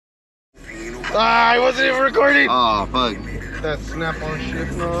I wasn't even recording. Oh, fuck. That snap-on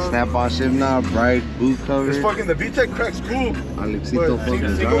shift knob. Snap-on shift knob, bright boot cover. This fucking, the VTEC crack's cool. Alexito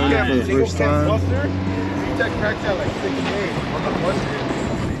fucking single driving for the single first cam time. Buster, VTEC cracks at like 6K on the Buster.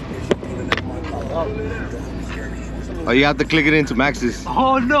 Oh, you have to click it into Max's.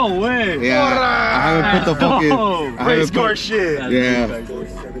 Oh, no way. Yeah, I haven't put the fucking... No. Race car shit. Yeah.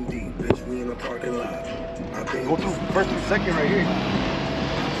 Go through first and second right here.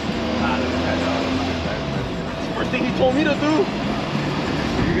 First thing he told me to do.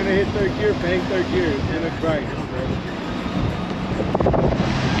 You're gonna hit third gear, bang third gear, and look right.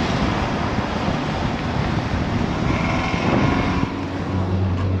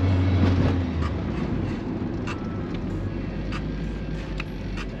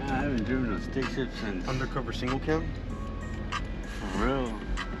 I haven't driven a stick shift since. Undercover single cam. For real.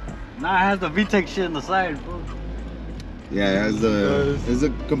 Nah, it has the VTEC shit on the side, bro. Yeah, it's a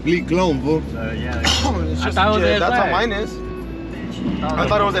complete clone, fool. Yeah. It's just, that's how mine is. I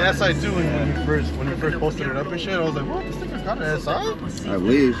thought it was an SI too when you first posted it up and shit. I was like, what? This thing got an SI? I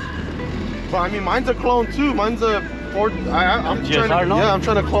wish. But I mean, mine's a clone too. Mine's a Ford. I'm GSR, trying to, no? yeah, I'm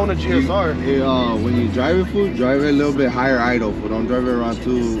trying to clone a GSR. When you drive it, fool, drive it a little bit higher idle, fool. Don't drive it around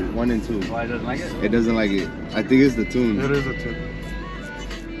 1 and 2. Why it doesn't like it? It doesn't like it. I think it's the tune. It is a tune.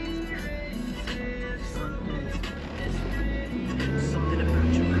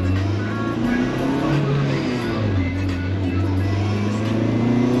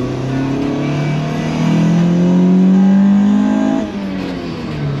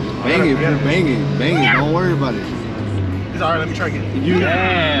 Bang it, don't worry about it. It's alright, let me try again. You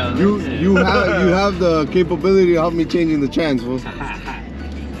have the capability of help me changing the trans, fool.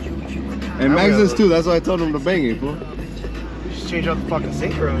 And Max does too, that's why I told him to bang it, fool. You just change out the fucking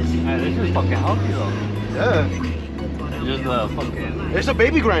synchros. Hey, this is fucking healthy though. Yeah. Just the fucking... It's a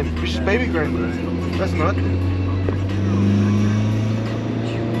baby grind. It's just baby grind. That's nothing.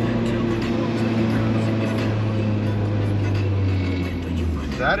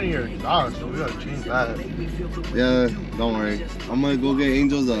 That in your dog, so we gotta change that. Yeah, don't worry. I'm gonna go get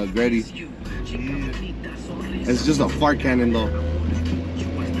Angel's Gretty. It's just a fart cannon though.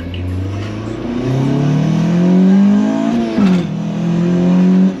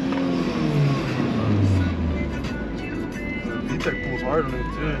 VTEC pulls hard on it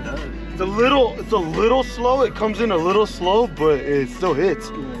too. It's a little slow. It comes in a little slow, but it still hits.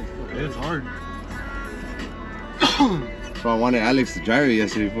 It's hard. So I wanted Alex to drive it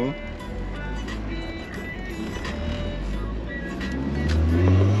yesterday, fool.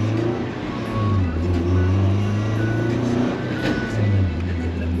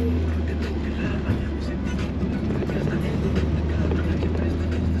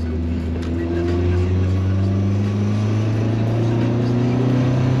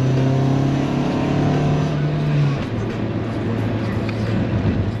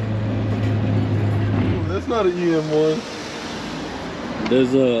 That's not an Em1.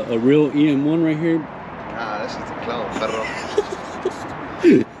 There's a real Em1 right here. Nah, that's just a clown, perro.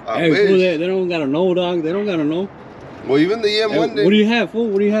 Hey, fool, they don't gotta know, dog. They don't gotta know. Well, even the Em1 Hey, what do you have, fool?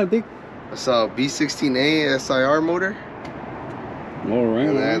 What do you have, Dick? It's a B16A SIR motor. Alright.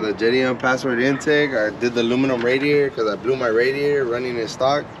 And I had the Jetty password intake. I did the aluminum radiator because I blew my radiator running in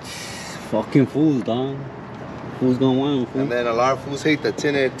stock. Fucking fools, dog. Fools gonna want, fool. And then a lot of fools hate the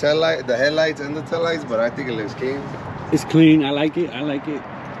tinted tail light, the headlights and the tail lights, but I think it looks clean. It's clean. I like it. I like it.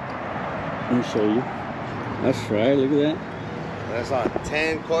 Let me show you. That's right. Look at that. And it's on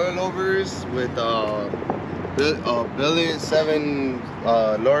 10 coilovers with billet 7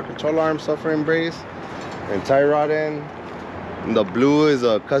 lower control arm suffering brace and tie rod end. And the blue is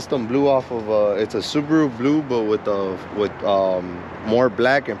a custom blue off of it's a Subaru blue, but with more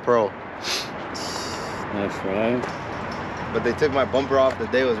black and pearl. That's right. But they took my bumper off the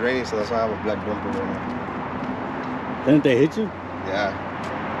day it was raining, so that's why I have a black bumper right now. Didn't they hit you? Yeah.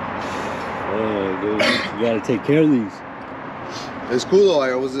 Oh, dude, you gotta take care of these. It's cool though.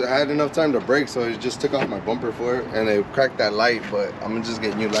 I had enough time to brake, so it just took off my bumper for it, and they cracked that light. But I'm gonna just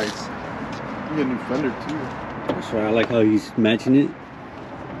get new lights. You get a new fender too. That's right. I like how he's matching it.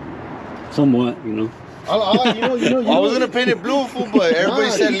 Somewhat, you know. I was gonna paint it blue, fool, but everybody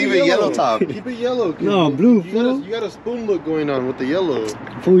said leave it yellow top. Keep it yellow. No, blue. You got a spoon look going on with the yellow.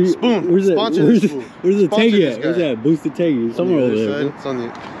 Fool, Spoon. Where's that? Sponsor Where's this the fool. Where's the Sponsor Teggy this at? guy. Where's that? Boost the Teggy. Somewhere over there. It's on the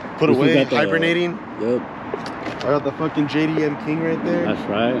put This away. got the, Hibernating. Yep. I got the fucking JDM King right there. That's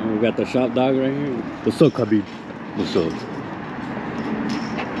right. And we got the shop dog right here. What's up, Khabib? What's up?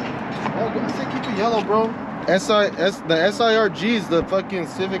 Oh, I said keep it yellow, bro. The SIRG is the fucking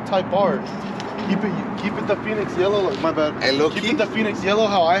Civic Type R. Keep it the Phoenix yellow. Like, my bad. Hey, look, keep it the Phoenix yellow.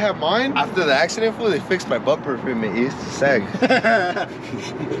 How I have mine. After the accident, fool, they fixed my bumper fitment. It used to sag.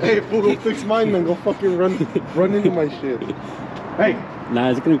 Hey, fool, go fix mine, then go fucking run into my shit. Hey. Nah,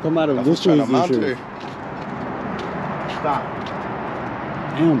 it's gonna come out of this trying to mount her. Stop.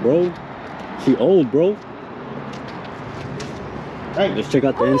 Damn, bro. She old, bro. Hey, let's check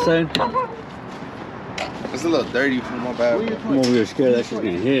out the inside. It's a little dirty, fool, my bad. I'm over here scared that shit's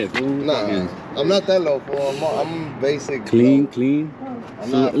gonna hit, fool. Nah, I'm not that low, fool. I'm basic. Clean, low. clean.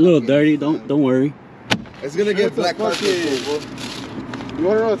 I'm a little dirty. Don't worry. It's gonna get black carpet. You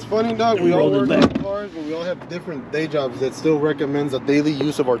wanna know what's funny, dog? We all work on cars, but we all have different day jobs that still recommends a daily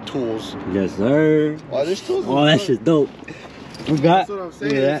use of our tools. Yes, sir. Oh, there's tools. Oh, that shit's dope. We got, that's what I'm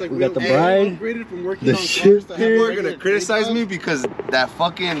saying. Look at that. Like we got the bride. From working The on shit. People are gonna criticize me because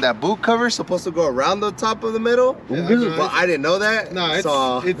that boot cover is supposed to go around the top of the middle. Yeah, but I didn't know that. Nah, it's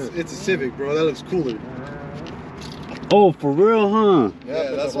a Civic, bro. That looks cooler. Oh, for real, huh?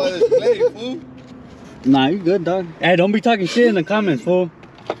 Yeah, that's why there's play, fool. Nah, you good, dog. Hey, don't be talking shit in the comments, fool.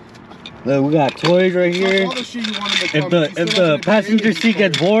 Look, we got toys right here. All the shit you want in If the passenger seat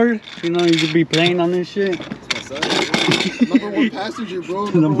gets bored, you know, you could be playing on this shit. Number one passenger, bro.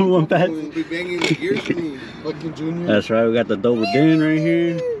 Number one passenger. Will be banging the gears for me. Fucking Junior. That's right. We got the double din right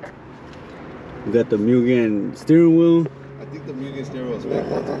here. We got the Mugen steering wheel. I think the Mugen stereo is fake,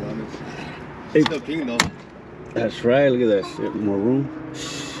 to be honest. Hey. It's still clean though. That's right. Look at that shit. More room.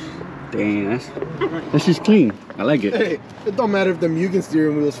 Dang, that's just clean. I like it. Hey, it don't matter if the Mugen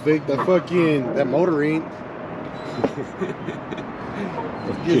steering wheel is fake. That motor ain't.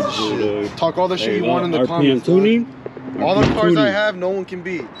 Talk all the shit you want in the comments. Tuning. All the cars I have, no one can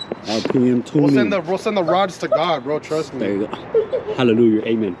beat. RPM tuning. We'll send the rods to God, bro. Trust me. There you go. Hallelujah.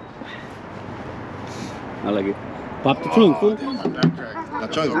 Amen. I like it. Pop the trunk, fool. My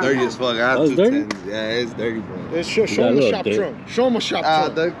trunk's dirty as fuck. I have two tens. Yeah, it's dirty, bro. Show him the shop trunk. Show him a shop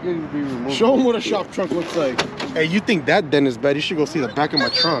trunk. That can be removed. Show him what a shop trunk looks like. Hey, you think that dent is bad? You should go see the back of my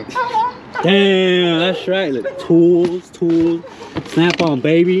trunk. Damn, that's right. Look, tools. Snap on,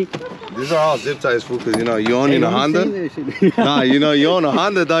 baby. These are all zip ties, fool, because, you know, you own a Honda. Nah, you know, you own a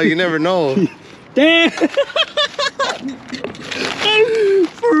Honda, dog. You never know. Damn.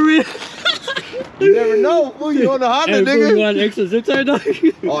 For real. You never know, fool. You own a Honda, hey, nigga. You want an extra zip tie, dog?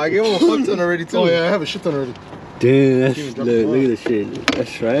 Oh, I gave him a fuck ton already, too. Oh, yeah, I have a shit ton already. Damn, look at this shit.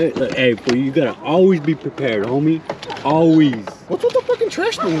 That's right. Look, hey, fool, you gotta always be prepared, homie. Always. What's with the fucking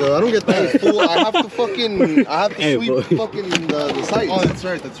trash thing, though? I don't get that. Hey, fool, I have to sweep fucking the sites. Oh, that's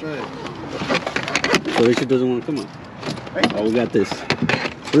right. So this shit doesn't want to come out. Oh, we got this.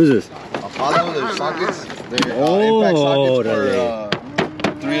 What is this? Apollo, their sockets. They're impact sockets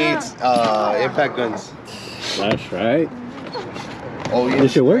for 3/8 impact guns. That's right. Oh, yeah.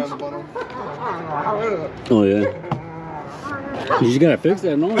 This shit works? Oh, yeah. You just gotta fix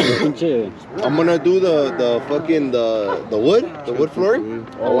that, no? I'm gonna do the wood flooring.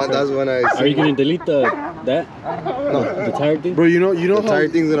 That's when I. Are you gonna delete that? No, the tire thing. Bro, you know the tire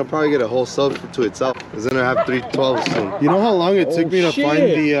thing's gonna probably get a whole sub to itself. It's gonna have 312s soon. You know how long it took me to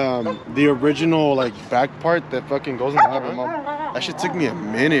find the original like back part that fucking goes in the trunk? That shit took me a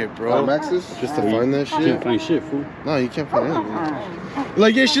minute, bro. Maxes? Just to find that shit. You can't find shit, fool. No, you can't find anything.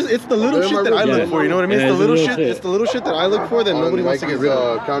 Like it's the little shit that I look for. You know what I mean? It's the little shit. It's the little shit that I look for that nobody wants to get rid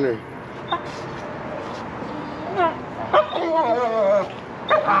of. Counter.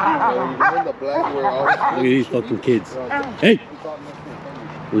 Look at these fucking kids. Hey!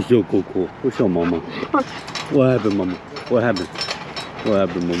 What's your coco? What's your mama? What happened, mama? What happened,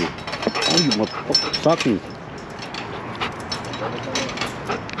 mama? Oh, you motherfucker. Talking.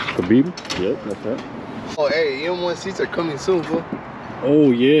 Khabib? Yep, that's right. Oh, hey, Em1 seats are coming soon, fool.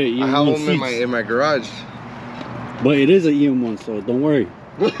 Oh, yeah, Em1 I have them seats. in my garage. But it is an Em1, so don't worry.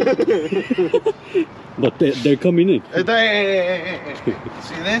 But they're coming in. Hey.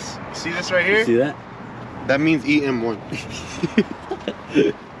 See this? See this right here? See that? That means Em1.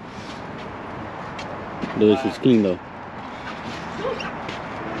 This is clean though.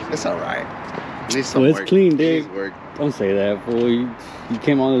 It's alright. Needs some it's work. clean, dude. Needs work. Don't say that, fool. You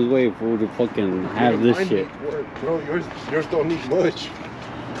came all this way, fool, to fucking have this shit. Work, bro. Yours don't need much.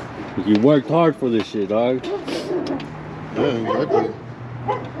 You worked hard for this shit, dog. Yeah, exactly.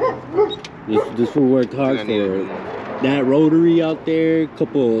 This fool worked hard for that rotary out there, a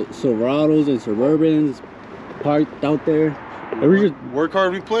couple Silverados and Suburbans parked out there. Work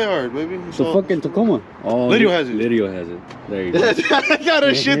hard, we play hard, baby. So fucking Tacoma. Oh, Lydio has it. Lydio has it. There you go. I got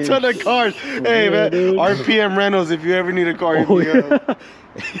a shit ton of cars. Hey, man. Dude. RPM Rentals, if you ever need a car, hit me up.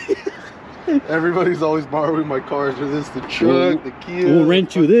 Everybody's always borrowing my cars. For this, the truck, the Kia. We'll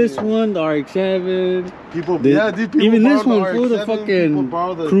rent you this one, the RX-7. People, dude, people even this one, the for the RX-7, fucking people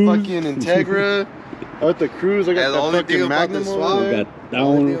borrow the Cruise. fucking Integra. I got the Cruise. I got the fucking Magnum. Got that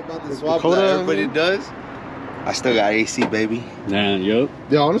one. About the swap that everybody does. I still got AC, baby. Nah, yup.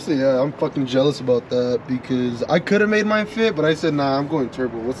 Yeah, honestly, yeah, I'm fucking jealous about that because I could have made mine fit, but I said, nah, I'm going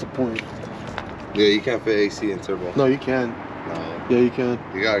turbo. What's the point? Yeah, you can't fit AC in turbo. No, you can. No. Yeah, you can.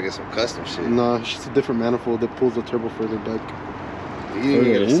 You gotta get some custom shit. Nah, it's just a different manifold that pulls the turbo further back. You didn't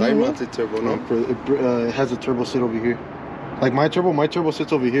even get a side-mounted turbo, no? It has a turbo sit over here. Like my turbo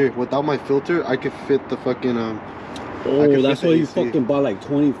sits over here. Without my filter, I could fit the fucking Oh, that's why you fucking bought like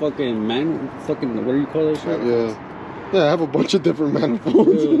 20 fucking what do you call that shit? Yeah, I have a bunch of different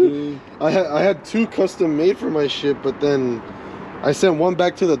manifolds. I had 2 custom made for my shit, but then I sent one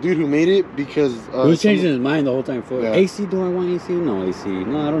back to the dude who made it because he was changing his mind the whole time. For AC, do I want AC? No AC.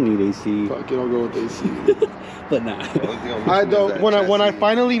 No, I don't need AC. Fuck it, I'll go with AC. But nah. I don't. When I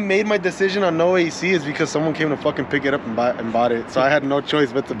finally made my decision on no AC is because someone came to fucking pick it up and bought it. So I had no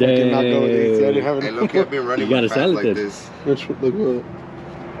choice but to fucking not go with AC. I didn't have Hey, look, I've been running my fans like this. Look what?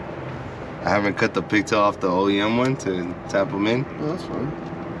 I haven't cut the pigtail off the OEM one to tap them in. Oh, that's fine.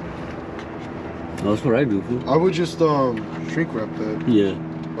 That's what I do, fool. I would just shrink wrap that. Yeah.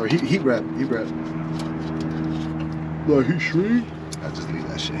 Or heat wrap. Like heat shrink. I just leave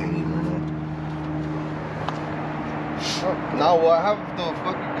that shit hanging right now. Now what? I have the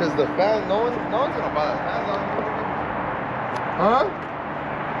fucking because the fan. No one's gonna buy the fans on. Huh?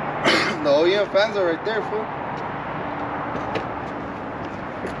 The OEM fans are right there, fool.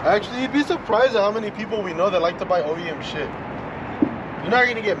 Actually, you'd be surprised at how many people we know that like to buy OEM shit. You're not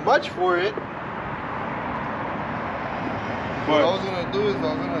gonna get much for it. What I was gonna do is I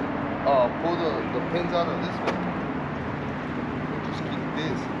was gonna pull the pins out of this one. And just keep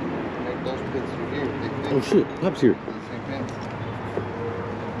this. Make those pins through here. Oh shit, Pop's here. The same pins.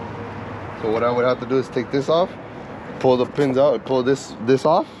 So what I would have to do is take this off, pull the pins out, pull this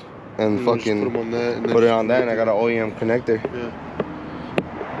off, and fucking put them on that. And put it on that, and I got an OEM connector. Yeah.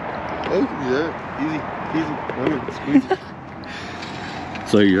 Hey, yeah, easy.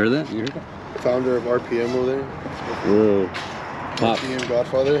 So you heard that? Founder of RPM over there. Whoa. Pop. RPM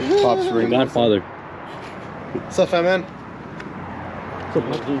Godfather. Pop's ring. Godfather. What's up, fat man?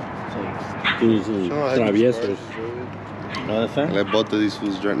 Traviesos. Let both of these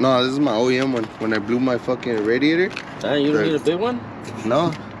fools drive. No, this is my OEM one. When I blew my fucking radiator. You don't need a big one?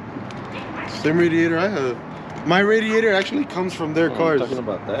 No. Same radiator I have. My radiator actually comes from their cars. I'm talking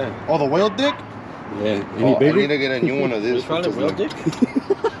about that. Oh, the whale dick? Yeah. I need to get a new one of this. Which one is whale dick?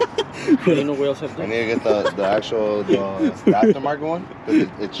 You know what else have I dick? need to get the actual the aftermarket one because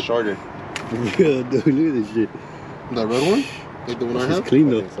it's shorter. Yeah, dude, look at this shit. That red one? Like the one I It's have? clean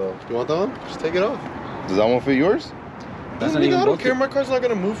though. So You want that one? Just take it off. does that one fit yours? That's not Nigga, even I don't bolted. care. My car's not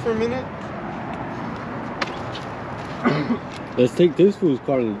gonna move for a minute. Let's take this fool's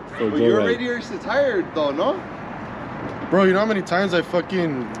car for a But your joyride. radiator sits higher though, no? Bro, you know how many times I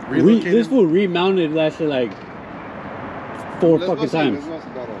fucking relocated? This fool remounted that shit like 4 fucking times.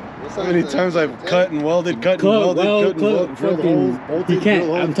 How many times I've cut and welded, cut and welded, drilled holes, bolted, He can't.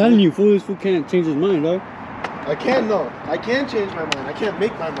 drilled I'm holes. telling you, fool, this fool can't change his mind, dog. I can't, no. I can change my mind. I can't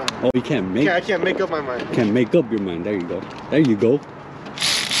make my mind. Oh, you can't make. I can't make up my mind. Can't make up your mind. There you go. There you go.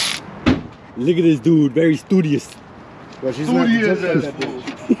 Look at this dude, very studious. Well, she's Studious not as that fool.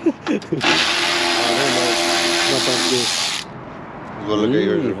 Not that good. Go look at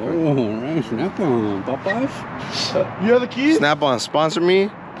yours. Oh, right. Snap on, Popeyes. You have the keys? Snap-on sponsor me.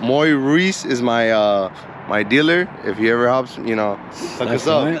 Moy Ruiz is my my dealer. If he ever helps, you know, hook us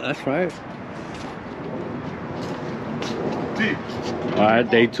up. Right, that's right. Deep. All right,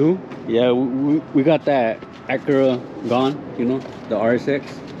 day 2. Yeah, we got that Acura gone, you know, the RSX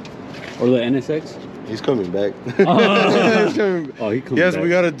or the NSX. He's coming back. Oh, he comes Yes, back. we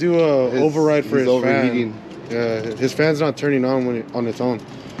gotta do a override for his overheating. fan. Yeah, his fan's not turning on on its own.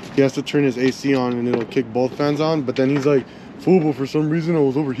 He has to turn his AC on and it'll kick both fans on. But then he's like, "Fool, but for some reason I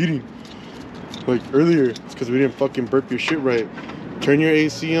was overheating." Like earlier, it's because we didn't fucking burp your shit right. Turn your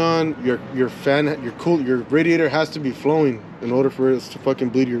AC on. Your fan, your radiator has to be flowing in order for it to fucking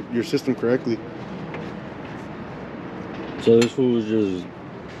bleed your system correctly. So this fool was just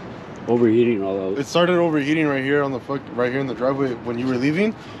overheating all out. It started overheating right here on the right here in the driveway when you were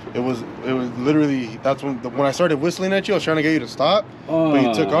leaving. It was literally that's when I started whistling at you. I was trying to get you to stop, but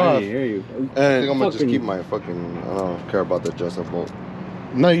you took off. I hear you. I think And I'm gonna just Fucking- keep my fucking. I don't care about the adjustable bolt.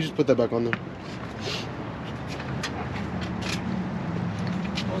 no, you just put that back on there.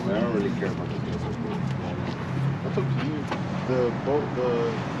 I don't really care about the adjustable bolt. That's up to you. The bolt,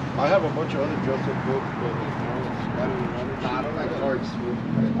 I have a bunch of other dress up books, but Nah, I don't like cards.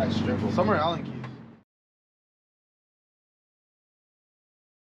 I strip them. some are Allen keys.